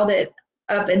and held it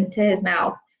up into his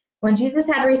mouth. When Jesus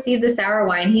had received the sour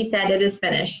wine, he said, it is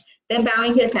finished. Then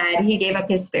bowing his head, he gave up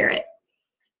his spirit.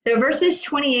 So verses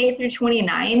 28 through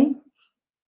 29,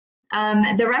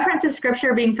 the reference of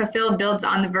scripture being fulfilled builds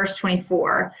on the verse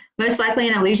 24, most likely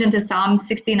an allusion to Psalm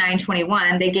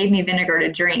 69:21, they gave me vinegar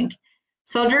to drink.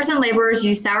 Soldiers and laborers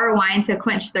use sour wine to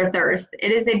quench their thirst.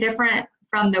 It is different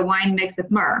from the wine mixed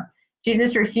with myrrh.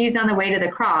 Jesus refused on the way to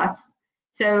the cross.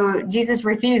 So Jesus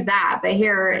refused that, but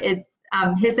here it's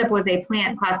hyssop was a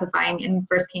plant classifying in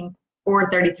 1 Kings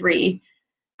 4:33.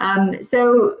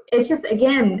 So it's just,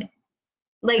 again,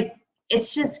 like,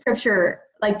 it's just scripture,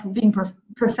 like, being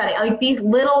prophetic. Like, these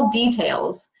little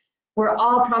details were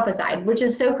all prophesied, which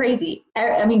is so crazy.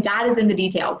 I mean, God is in the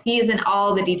details. He is in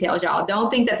all the details, y'all. Don't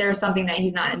think that there's something that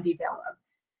he's not in detail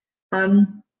of.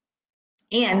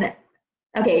 And,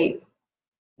 okay,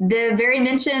 the very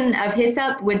mention of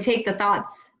hyssop would take the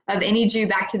thoughts of any Jew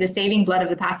back to the saving blood of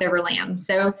the Passover lamb.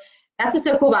 So that's what's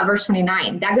so cool about verse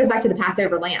 29. That goes back to the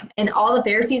Passover lamb. And all the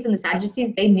Pharisees and the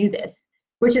Sadducees, they knew this,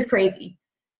 which is crazy.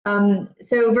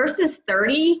 So verses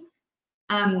 30,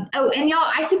 oh, and y'all,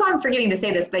 I keep on forgetting to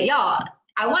say this, but y'all,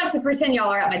 I want to pretend y'all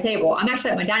are at my table. I'm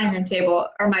actually at my dining room table,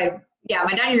 or my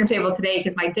dining room table today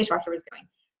because my dishwasher was going.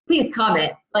 Please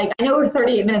comment. Like, I know we're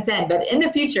 38 minutes in, but in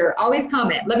the future, always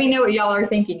comment. Let me know what y'all are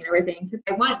thinking and everything, because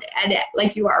I want to edit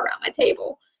like you are around my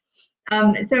table.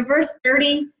 So verse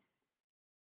 30,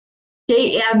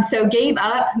 so gave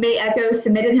up, may echo,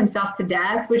 submitted himself to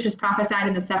death, which was prophesied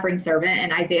in the suffering servant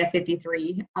in Isaiah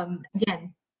 53.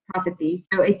 Again, prophecy.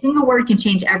 So a single word can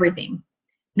change everything.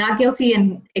 Not guilty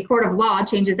in a court of law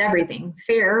changes everything.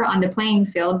 Fair on the playing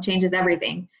field changes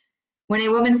everything. When a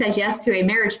woman says yes to a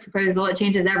marriage proposal, it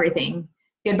changes everything.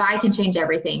 Goodbye can change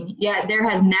everything. Yet there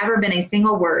has never been a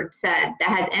single word said that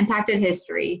has impacted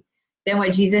history than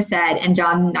what Jesus said in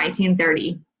John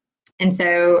 19:30. And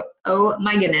so, oh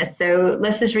my goodness. So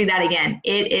let's just read that again.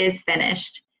 It is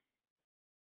finished.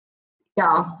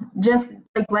 Y'all, just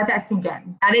like let that sink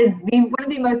in. That is one of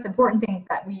the most important things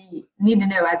that we need to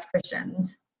know as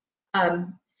Christians.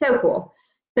 So cool.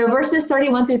 So verses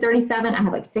 31 through 37, I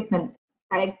have like 6 minutes.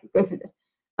 I go through this.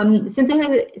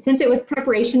 Since it was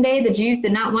preparation day, the Jews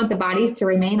did not want the bodies to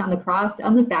remain on the cross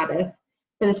on the Sabbath,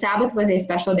 for the Sabbath was a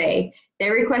special day. They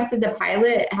requested the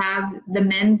Pilate have the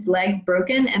men's legs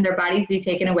broken and their bodies be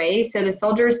taken away. So the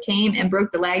soldiers came and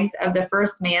broke the legs of the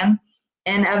first man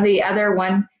and of the other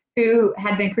one who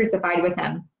had been crucified with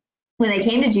him. When they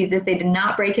came to Jesus, they did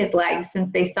not break his legs, since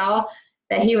they saw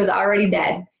that he was already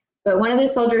dead. But one of the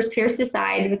soldiers pierced his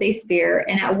side with a spear,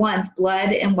 and at once blood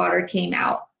and water came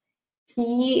out.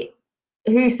 He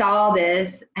who saw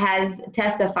this has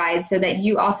testified, so that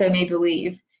you also may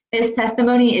believe. His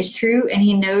testimony is true, and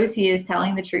he knows he is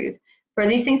telling the truth. For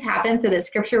these things happen so that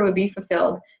scripture would be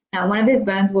fulfilled. Now one of his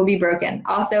bones will be broken.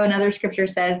 Also another scripture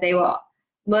says they will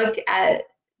look at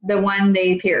the one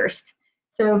they pierced.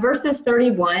 So verses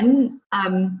 31,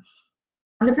 on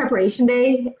the preparation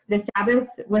day, the Sabbath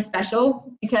was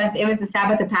special because it was the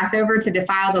Sabbath of Passover to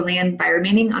defile the land by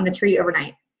remaining on the tree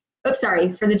overnight. Oops,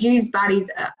 sorry. For the Jews, bodies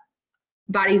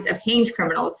of hanged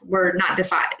criminals were not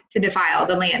to defile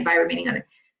the land by remaining on it.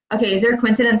 Okay, is there a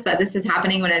coincidence that this is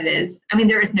happening when it is? I mean,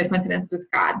 there is no coincidence with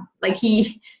God.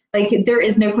 There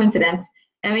is no coincidence.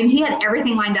 I mean, he had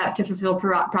everything lined up to fulfill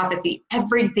prophecy.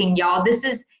 Everything, y'all. This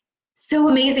is so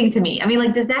amazing to me. I mean,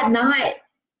 like, does that not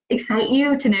excite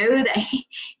you to know that he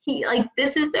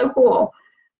this is so cool?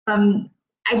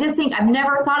 I just think I've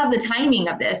never thought of the timing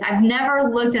of this. I've never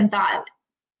looked and thought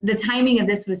the timing of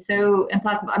this was so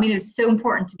implacable. I mean, it was so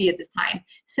important to be at this time.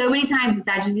 So many times the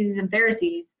Sadducees and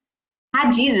Pharisees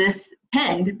had Jesus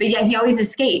pinned, but yet he always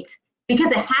escaped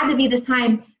because it had to be this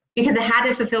time, because it had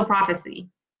to fulfill prophecy.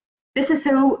 This is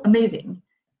so amazing.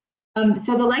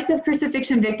 So the legs of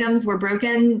crucifixion victims were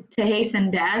broken to hasten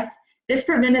death. This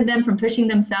prevented them from pushing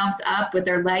themselves up with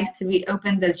their legs to be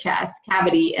open the chest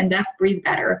cavity and thus breathe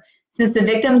better. Since the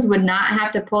victims would not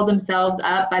have to pull themselves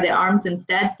up by the arms,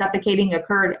 instead suffocating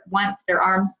occurred once their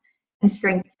arms and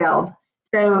strength failed.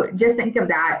 So just think of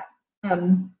that.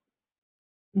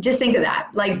 Just think of that.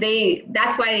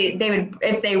 That's why they would,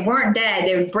 if they weren't dead,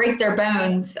 they would break their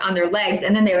bones on their legs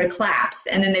and then they would collapse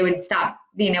and then they would stop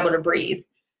being able to breathe.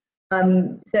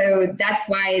 So that's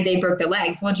why they broke their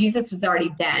legs. Well, Jesus was already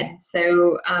dead.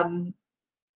 So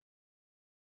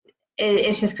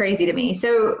it's just crazy to me.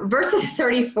 So verses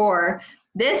 34,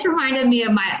 this reminded me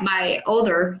of my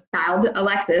older child,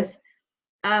 Alexis.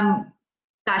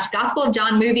 Gospel of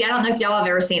John movie. I don't know if y'all have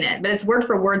ever seen it, but it's word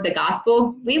for word the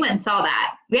gospel. We went and saw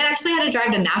that. We actually had to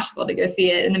drive to Nashville to go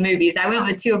see it in the movies. I went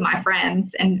with two of my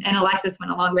friends, and Alexis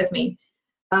went along with me.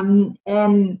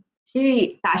 And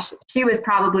she was probably she was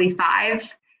probably five.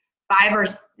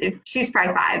 She was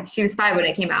 5 when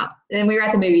it came out. And we were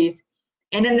at the movies.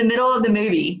 And in the middle of the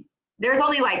movie, there's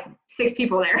only like 6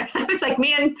 people there. It was like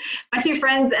me and my 2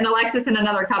 friends and Alexis and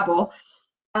another couple.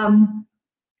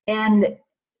 And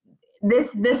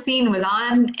this scene was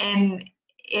on, and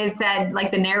it said, like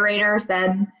the narrator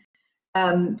said,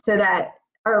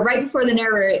 right before the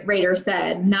narrator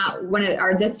said, not when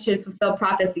this should fulfill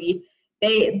prophecy.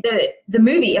 The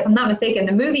movie, if I'm not mistaken,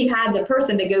 the movie had the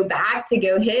person to go back to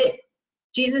go hit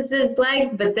Jesus's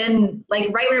legs, but then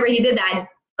like right whenever he did that,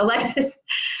 Alexis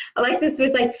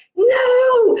was like,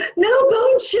 no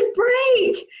bones should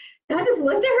break. And I just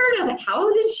looked at her and I was like,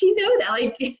 how did she know that?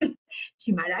 Like,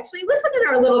 she might actually listen to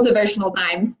our little devotional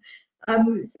times.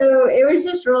 So it was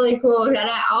just really cool. And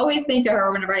I always think of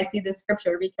her whenever I see this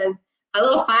scripture, because my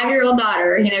little 5-year-old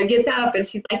daughter, gets up and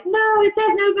she's like, no, it says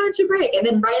no bone should break. And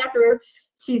then right after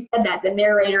she said that, the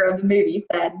narrator of the movie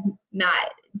said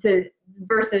not to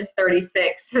verses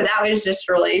 36. So that was just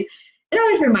really, it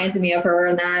always reminds me of her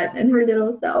and that and her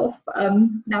little self.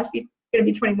 Now she's going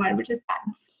to be 21, which is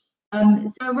sad.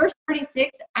 So verse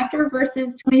 36, after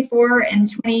verses 24 and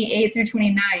 28 through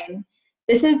 29,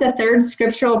 this is the third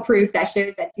scriptural proof that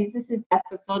shows that Jesus' death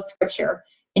fulfilled scripture.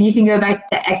 And you can go back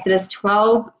to Exodus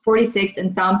 12:46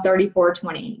 and Psalm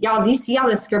 34:20. Y'all, do you see all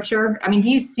this scripture? I mean, do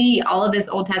you see all of this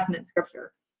Old Testament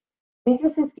scripture?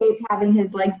 Jesus escaped having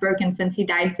his legs broken since he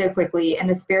died so quickly, and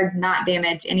the spear did not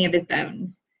damage any of his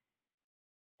bones.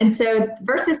 And so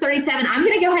verses 37, I'm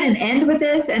going to go ahead and end with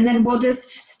this, and then we'll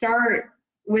just start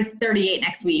with 38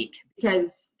 next week,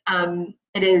 because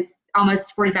it is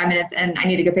almost 45 minutes and I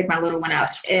need to go pick my little one up.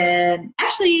 And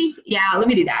actually, yeah, let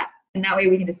me do that. And that way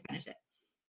we can just finish it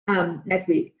next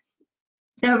week.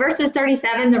 So verses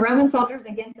 37, the Roman soldiers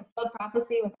again fulfilled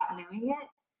prophecy without knowing it.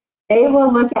 They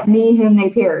will look at me whom they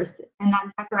pierced. And that's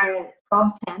Zechariah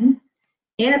 12:10. And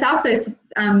it's also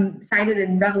cited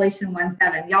in Revelation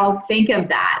 1:7. Y'all think of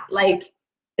that. Like,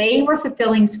 they were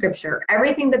fulfilling scripture.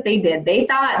 Everything that they did, they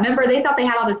thought they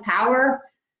had all this power,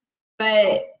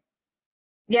 but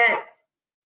yet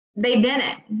they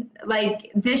didn't.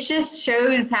 Like, this just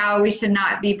shows how we should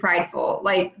not be prideful.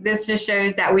 Like, this just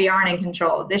shows that we aren't in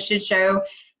control. This should show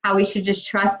how we should just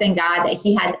trust in God, that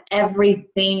he has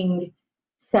everything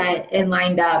set and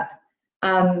lined up,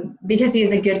 because he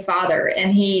is a good father,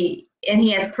 and he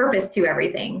has purpose to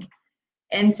everything.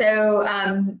 And so,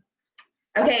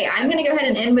 okay, I'm going to go ahead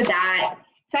and end with that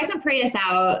so I can pray us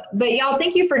out. But y'all,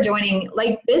 thank you for joining.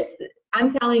 Like, this,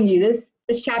 I'm telling you, this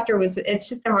chapter it's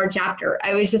just a hard chapter.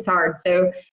 It was just hard.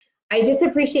 So I just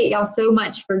appreciate y'all so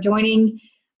much for joining.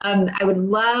 I would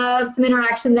love some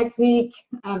interaction next week.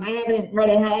 I haven't read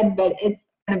ahead, but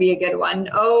going to be a good one.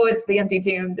 Oh, it's the empty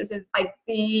tomb. This is like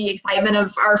the excitement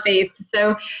of our faith.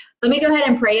 So let me go ahead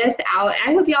and pray us out.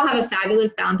 I hope y'all have a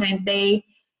fabulous Valentine's Day.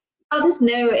 I'll just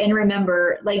know and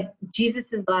remember, like,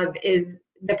 Jesus's love is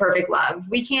the perfect love.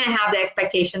 We can't have the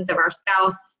expectations of our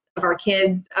spouse, of our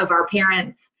kids, of our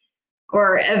parents,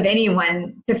 or of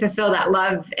anyone to fulfill that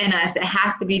love in us. It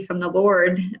has to be from the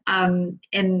Lord.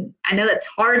 And I know that's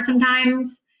hard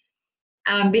sometimes,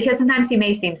 because sometimes he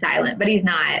may seem silent, but he's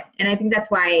not. And I think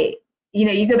that's why,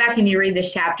 you go back and you read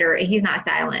this chapter, he's not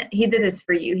silent. He did this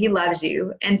for you. He loves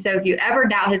you. And so if you ever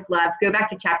doubt his love, go back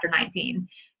to chapter 19.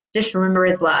 Just remember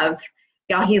his love.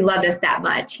 Y'all, he loved us that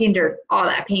much. He endured all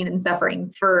that pain and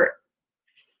suffering for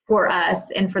us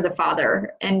and for the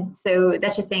Father. And so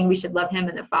that's just saying we should love him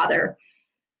and the Father.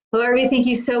 Lord, we thank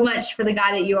you so much for the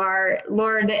God that you are.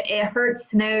 Lord, it hurts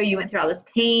to know you went through all this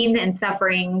pain and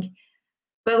suffering.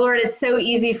 But Lord, it's so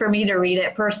easy for me to read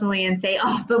it personally and say,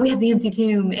 oh, but we have the empty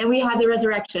tomb and we have the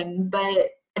resurrection. But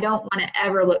I don't want to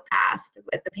ever look past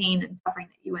with the pain and suffering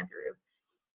that you went through,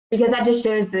 because that just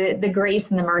shows the grace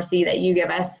and the mercy that you give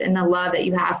us and the love that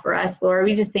you have for us, Lord.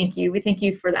 We just thank you. We thank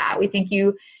you for that. We thank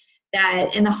you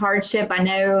that in the hardship, I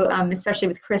know, especially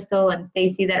with Crystal and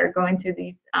Stacy that are going through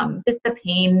these, just the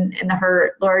pain and the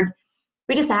hurt, Lord,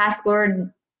 we just ask,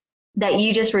 Lord, that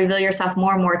you just reveal yourself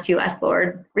more and more to us,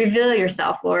 Lord. Reveal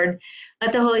yourself, Lord.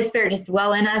 Let the Holy Spirit just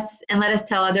dwell in us and let us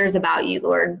tell others about you,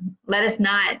 Lord. Let us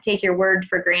not take your word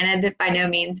for granted by no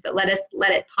means, but let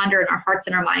it ponder in our hearts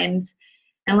and our minds,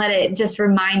 and let it just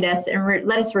remind us and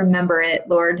let us remember it,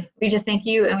 Lord. We just thank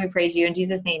you and we praise you. In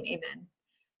Jesus' name, amen.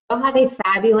 Y'all have a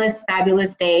fabulous,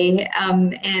 fabulous day,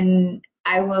 and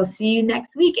I will see you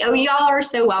next week. Oh, y'all are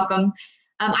so welcome.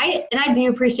 I do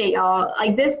appreciate y'all.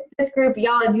 Like this group,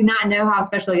 y'all do not know how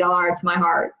special y'all are to my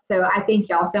heart. So I thank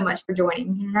y'all so much for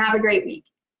joining. Have a great week.